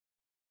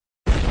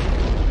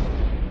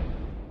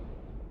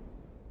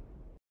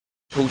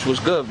Hooch, what's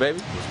good, baby?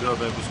 What's good,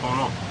 baby? What's going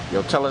on?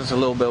 Yo, tell us a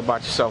little bit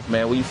about yourself,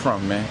 man. Where you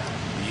from, man?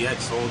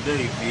 BX all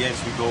day.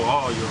 BX, we go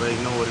hard. You already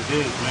know what it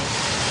is, man.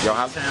 Yo,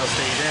 town,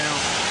 stay down.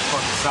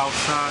 Fucking south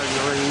side, you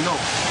already know.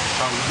 That's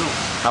how we do.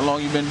 How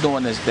long you been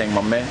doing this thing,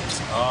 my man?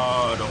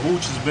 The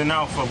Hooch has been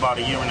out for about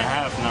 1.5 years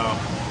now.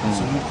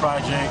 It's a new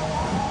project.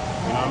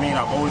 You know what I mean?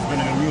 I've always been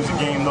in the music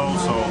game, though,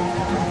 so,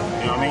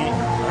 you know what I mean?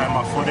 I had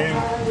my foot in.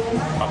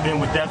 I've been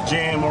with Def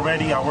Jam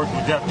already. I worked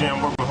with Def Jam,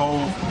 worked with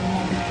Hov.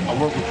 I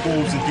work with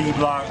Fools and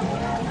D-Block.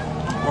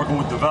 Working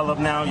with Develop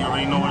now, you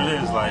already know what it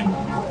is. Like,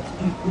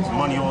 it's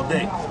money all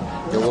day.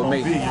 Yo, what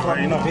made you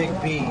already know. Big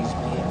B's,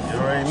 man. You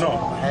already know.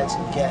 Had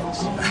some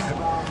cats.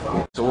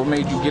 So what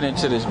made you get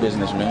into this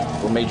business, man?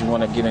 What made you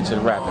want to get into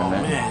the rapping,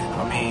 man?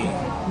 I mean,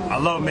 I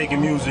love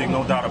making music,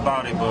 no doubt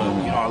about it, but,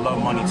 you know, I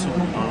love money too, you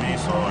know what I mean?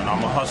 So, and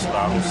I'm a hustler.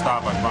 I don't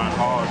stop. I grind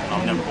hard, and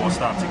I'm never going to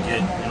stop to get,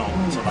 you know,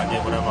 until I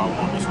get whatever I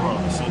want in this world.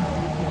 That's it. You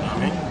know what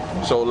I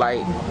mean? So, like,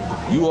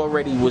 you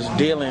already was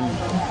dealing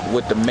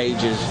with the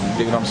majors,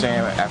 you know what I'm saying,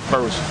 at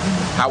first.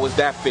 How was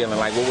that feeling?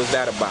 Like, what was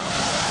that about?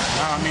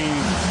 I mean,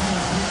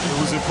 it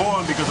was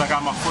important because I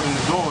got my foot in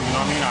the door, you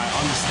know what I mean? I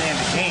understand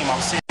the game. I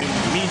was sitting in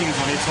the meetings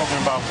when they're talking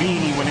about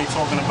Beanie, when they're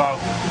talking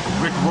about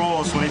Rick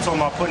Ross, when they're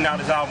talking about putting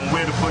out his album,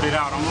 where to put it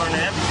out. I'm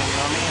learning everything, you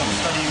know what I mean? I'm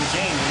studying the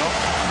game, you know?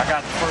 I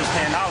got the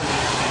first-hand knowledge of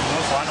this shit, you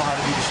know? So I know how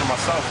to do this shit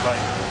myself.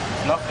 Like,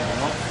 it's nothing, you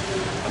know?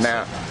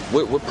 Now,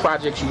 what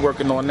projects you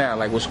working on now?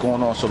 Like, what's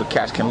going on so the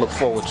cats can look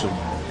forward to?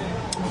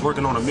 I'm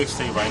working on a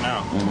mixtape right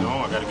now, you know?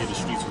 I gotta give the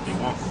streets what they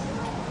want.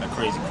 That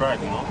crazy crack,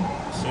 you know?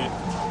 That's it.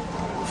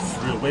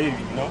 It's real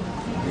wavy, you know?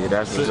 Yeah,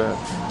 that's what's up.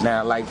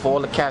 Now, like, for all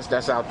the cats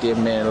that's out there,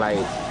 man, like,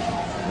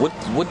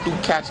 what do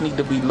cats need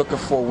to be looking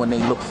for when they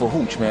look for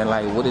Hooch, man?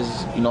 Like, what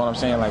is, you know what I'm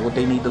saying? Like, what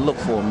they need to look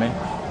for, man?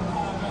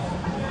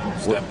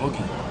 It's that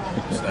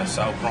boogie. It's that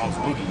South Bronx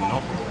boogie, you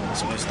know?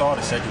 That's when it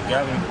started, Cedric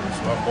Gallery. That's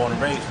where I'm born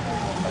and raised.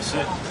 That's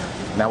it.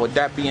 Now, with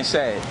that being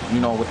said, you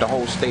know, with the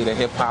whole state of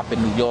hip-hop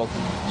in New York,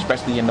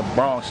 especially in the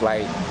Bronx,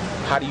 like,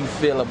 how do you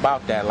feel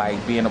about that, like,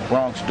 being a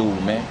Bronx dude,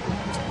 man?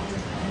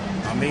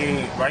 I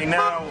mean, right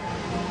now,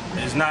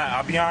 it's not,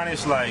 I'll be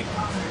honest, like,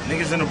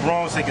 niggas in the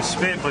Bronx, they can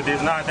spit, but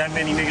there's not that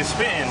many niggas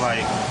spitting,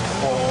 like,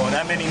 or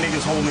that many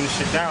niggas holding the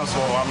shit down, so,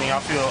 I mean, I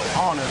feel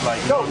honored,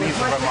 like, you know what I mean,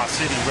 to rep my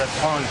city, rep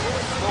Pun,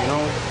 you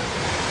know?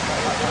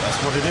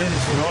 That's what it is,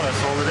 you know,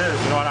 that's all it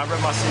is, you know, and I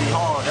rep my city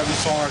hard. Every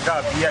song I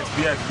got, BX,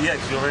 BX, BX,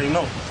 you already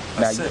know.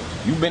 That's now, it.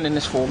 You've been in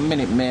this for a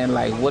minute, man.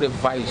 Like, what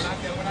advice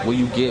will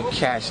you give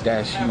cats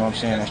that's, you know what I'm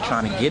saying, that's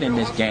trying to get in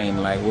this game?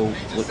 Like, what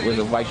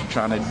advice you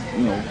trying to,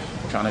 you know,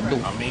 trying to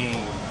do? I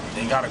mean,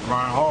 they gotta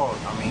grind hard.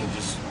 I mean,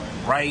 just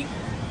write,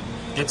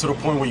 get to the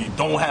point where you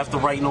don't have to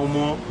write no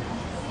more.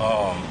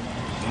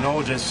 You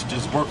know,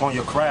 just work on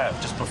your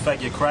craft, just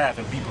perfect your craft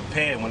and be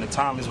prepared when the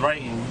time is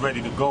right and you're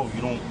ready to go.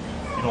 You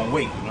don't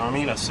wait, you know what I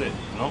mean? That's it,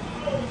 you know?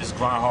 Just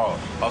grind hard,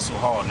 hustle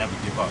hard, never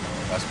give up.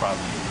 That's probably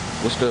it.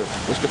 What's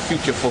the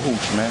future for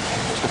Hooch, man?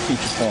 What's the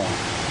future for him?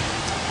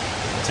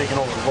 I'm taking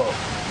over the world.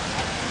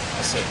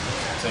 That's it.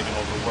 I'm taking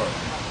over the world.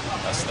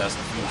 That's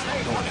the future.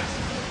 I'm doing it.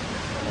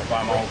 I'm gonna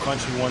buy my own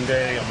country one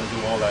day. I'm gonna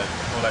do all that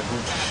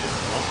Gucci shit,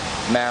 you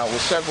know? Now, what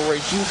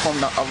separates you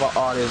from the other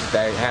artists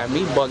that have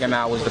me bugging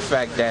out was the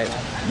fact that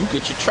you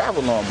get your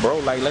travel on, bro.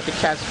 Like, let the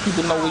cats,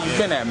 people know where you've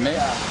been at, man.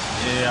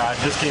 Yeah, I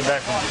just came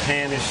back from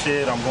Japan and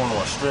shit. I'm going to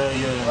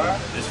Australia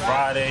this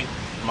Friday.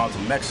 I'm out to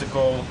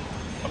Mexico.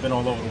 I've been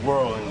all over the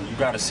world, and you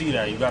gotta see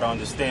that. You gotta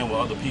understand what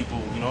other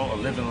people, you know, are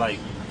living like,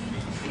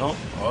 you know,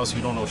 or else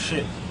you don't know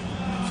shit.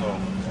 So,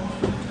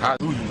 how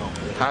do you know?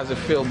 How's it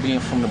feel being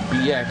from the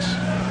BX,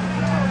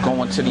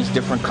 going to these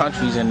different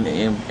countries and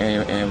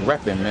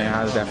repping, man?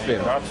 How does that feel?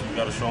 You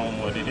gotta show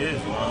them what it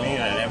is, you know what I mean?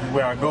 And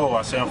everywhere I go,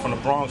 I say I'm from the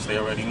Bronx, they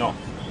already know.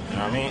 You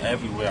know what I mean?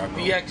 Everywhere I go.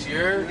 BX, you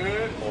heard?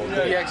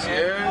 BX, you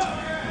heard?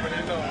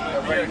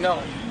 Already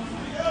know.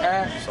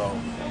 So,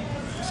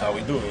 that's how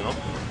we do it, you know?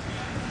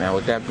 Now,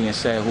 with that being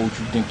said, who you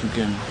think you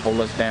can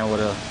hold us down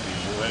with a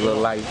little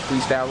light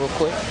freestyle real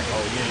quick? Oh,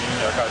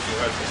 yeah, I got you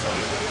ready for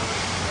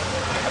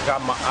something. I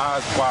got my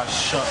eyes wide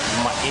shut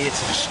and my ear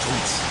to the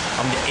streets.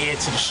 I'm the heir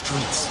to the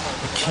streets,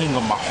 the king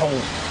of my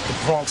home.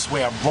 The Bronx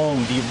where I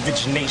roam, the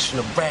origination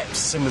of rap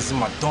simmers in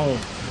my dome.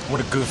 What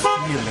a good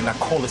feeling, I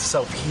call it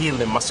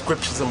self-healing. My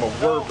scriptures and my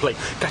wordplay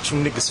got you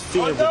niggas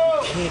fearing.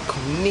 You can't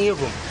come near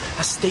them.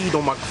 I stayed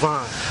on my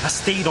grind, I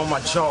stayed on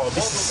my job.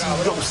 This is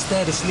CEO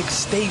status, niggas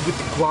stay with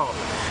the guap.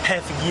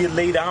 Half a year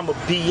later, I'ma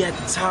be at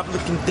the top,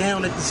 looking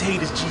down at these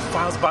haters.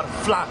 G5's about to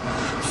flop.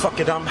 Fuck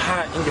it, I'm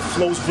hot, and your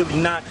flow's really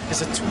not.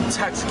 It's a too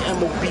toxic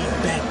MOB,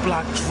 back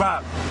block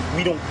drop.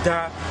 We don't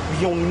die,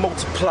 we only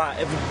multiply.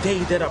 Every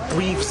day that I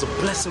breathe is a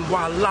blessing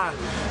while I lie.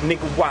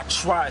 Nigga, why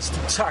try? It's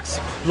too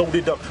toxic. Load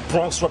it up,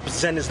 Bronx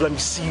representatives, let me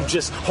see you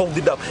just hold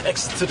it up.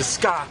 Exit to the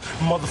sky,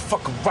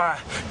 motherfucker ride.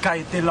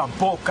 Cállate la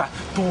boca,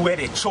 tú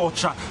eres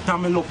chocha.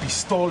 Dame lo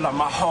pistola,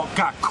 my heart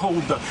got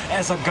colder.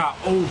 As I got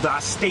older, I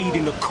stayed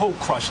in the cold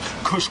crush.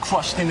 Kush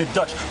crushed in the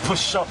Dutch,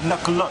 push up,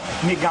 knuckle up.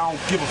 Nigga, I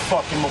don't give a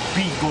fuck, and my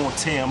beat gon'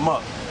 tear him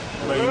up.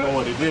 Let you know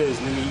what it is,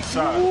 nigga, each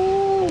side.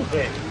 All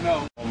day.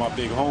 All my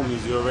big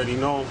homies, you already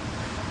know.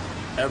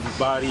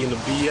 Everybody in the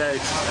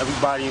BX,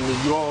 everybody in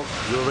New York,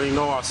 you already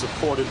know I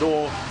support it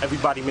all.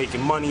 Everybody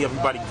making money,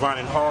 everybody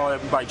grinding hard,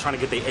 everybody trying to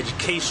get their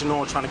education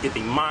on, trying to get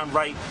their mind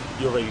right.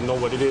 You already know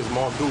what it is,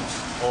 Mark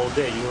Dukes, all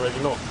day, you already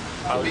know.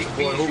 I Big support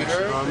B's, you hoops,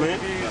 heard? you know what I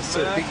mean? That's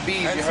it. Big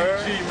B's, you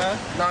heard?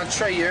 man.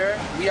 Non-Trey, you heard?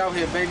 We out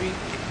here, baby.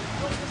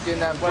 Getting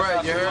that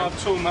bread, you heard?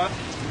 Too, man.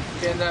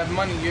 Getting that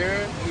money, you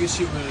heard? You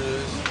see what it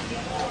is.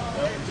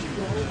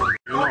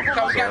 Look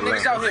how we got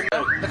niggas out here,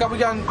 man. Look how we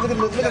got,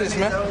 look at this,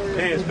 man. Look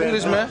at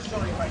this, man.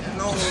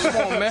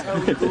 Come on,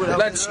 man.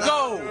 Let's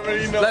go.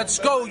 Let's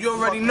go, you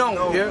already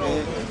know, you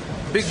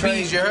heard? Big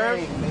B's, you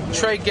heard?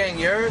 Trey gang,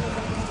 you heard?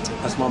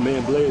 That's my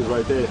man Blaze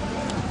right there.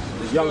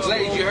 Young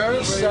Blaze, you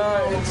heard?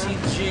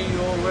 NTG, you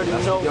already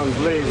know. Young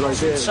Blaze right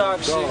there.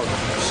 Toxic. Dog.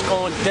 It's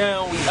going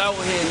down. We out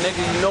here,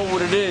 nigga. You know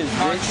what it is,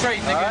 bitch. Non-Trey,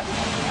 nigga.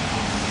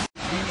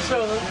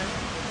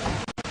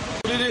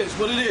 What it is,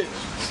 what it is.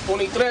 1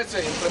 y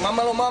 13. Entre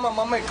mamá lo mama,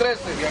 mamá y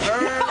crece, you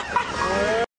heard?